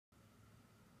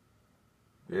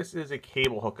This is a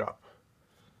cable hookup.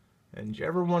 And you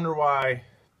ever wonder why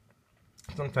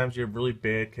sometimes you have really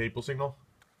bad cable signal?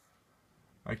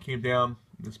 I came down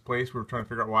this place, we were trying to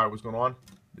figure out why it was going on.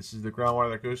 This is the ground wire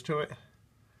that goes to it.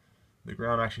 The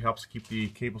ground actually helps keep the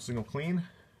cable signal clean.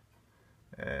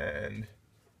 And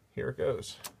here it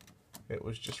goes. It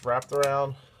was just wrapped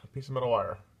around a piece of metal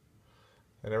wire.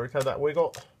 And every time that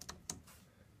wiggled,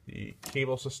 the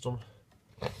cable system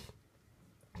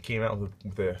came out with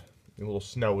the little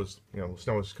snow was, the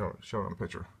snow was shown on the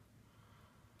picture.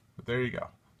 But there you go.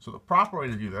 So the proper way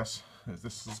to do this is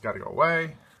this has got to go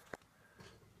away.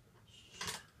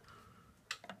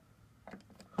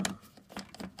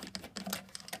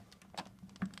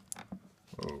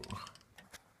 Oh.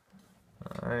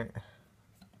 Alright.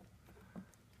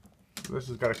 So this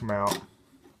has got to come out.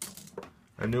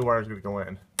 A new wire is going to go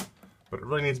in. But it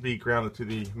really needs to be grounded to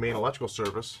the main electrical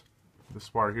service.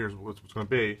 This wire here is what's going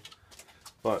to be.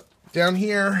 But down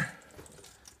here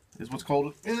is what's called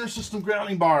an intersystem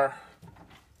grounding bar.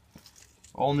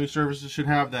 All new services should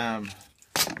have them.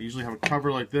 They usually have a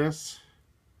cover like this.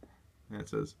 And it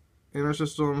says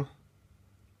intersystem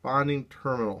bonding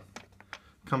terminal.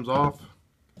 Comes off.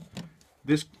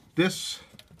 This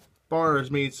bar is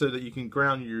made so that you can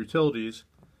ground your utilities,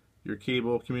 your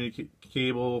cable,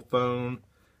 cable, phone,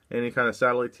 any kind of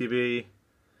satellite TV,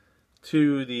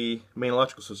 to the main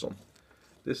electrical system.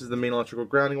 This is the main electrical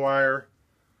grounding wire.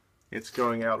 It's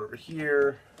going out over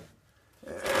here.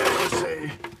 And let's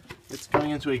say it's going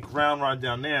into a ground rod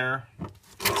down there.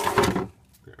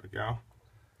 There we go.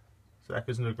 So that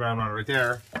goes into the ground rod right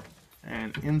there.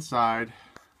 And inside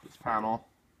this panel,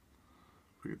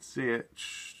 if we can see it,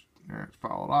 there it's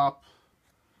followed up.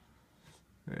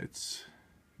 It's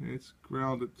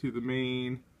grounded to the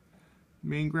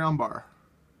main ground bar.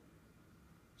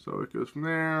 So it goes from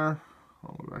there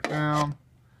all the way back down,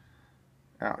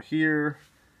 out here,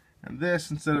 and this,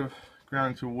 instead of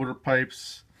grounding to water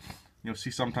pipes, you'll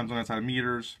see sometimes on that side of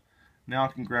meters, now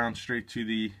it can ground straight to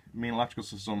the main electrical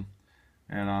system,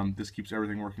 and this keeps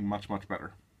everything working much, much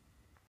better.